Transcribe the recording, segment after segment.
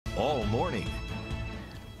all morning.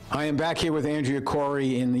 I am back here with Andrea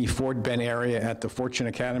Corey in the Fort Bend area at the Fortune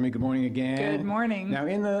Academy. Good morning again. Good morning. Now,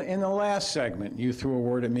 in the last segment, you threw a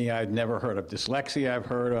word at me I'd never heard of. Dyslexia I've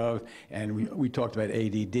heard of, and we talked about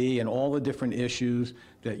ADD and all the different issues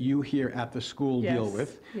that you here at the school deal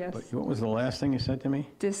with. Yes. But what was the last thing you said to me?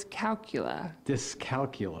 Dyscalculia.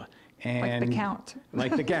 Dyscalculia. Like the count.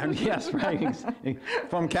 Like the count, yes, right.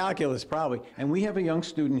 From calculus, probably. And we have a young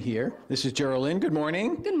student here. This is Geraldine. Good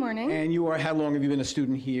morning. Good morning. And you are, how long have you been a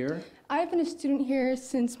student here? I've been a student here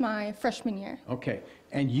since my freshman year. Okay.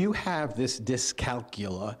 And you have this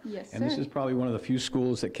dyscalculia. Yes, And this sir. is probably one of the few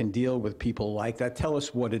schools that can deal with people like that. Tell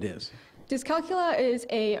us what it is. Dyscalculia is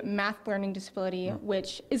a math learning disability,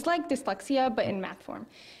 which is like dyslexia, but in math form.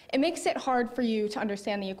 It makes it hard for you to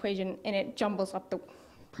understand the equation, and it jumbles up the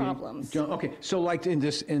problems. Okay, so like in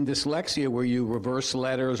dyslexia where you reverse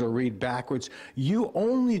letters or read backwards, you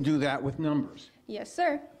only do that with numbers. Yes,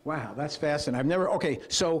 sir. Wow, that's fascinating. Okay,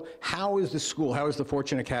 so how is the school, how is the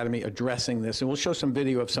Fortune Academy addressing this? And we'll show some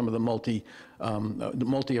video of some of the multi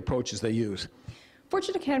approaches they use.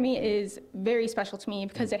 Fortune Academy is very special to me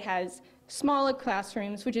because it has smaller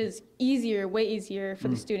classrooms, which is easier, way easier for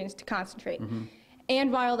the students to concentrate. And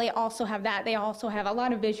while they also have that, they also have a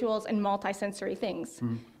lot of visuals and multisensory things.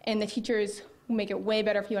 And the teachers will make it way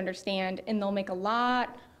better if you understand, and they'll make their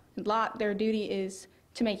duty is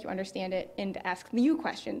to make you understand it and to ask you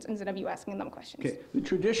questions instead of you asking them questions. Okay. The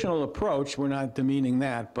traditional approach, we're not demeaning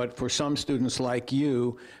that, but for some students like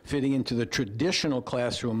you, fitting into the traditional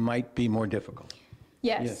classroom might be more difficult.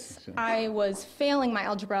 Yes, so. I was failing my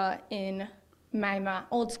algebra in my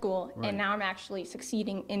old school, and now I'm actually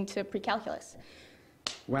succeeding into pre-calculus.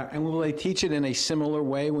 Wow, and will they teach it in a similar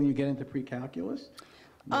way when you get into pre-calculus?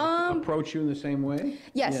 Approach you in the same way?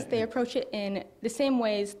 Yes, they approach it in the same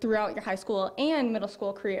ways throughout your high school and middle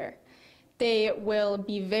school career. They will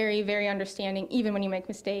be very, very understanding even when you make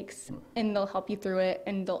mistakes, and they'll help you through it,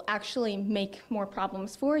 and they'll actually make more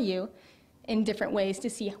problems for you in different ways to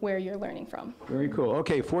see where you're learning from. Very cool.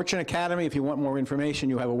 Okay, Fortune Academy, if you want more information,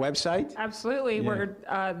 you have a website? Absolutely. Yeah. We're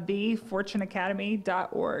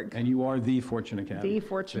thefortuneacademy.org. And you are the Fortune Academy. The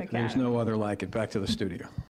Fortune Academy. There's no other like it. Back to the studio.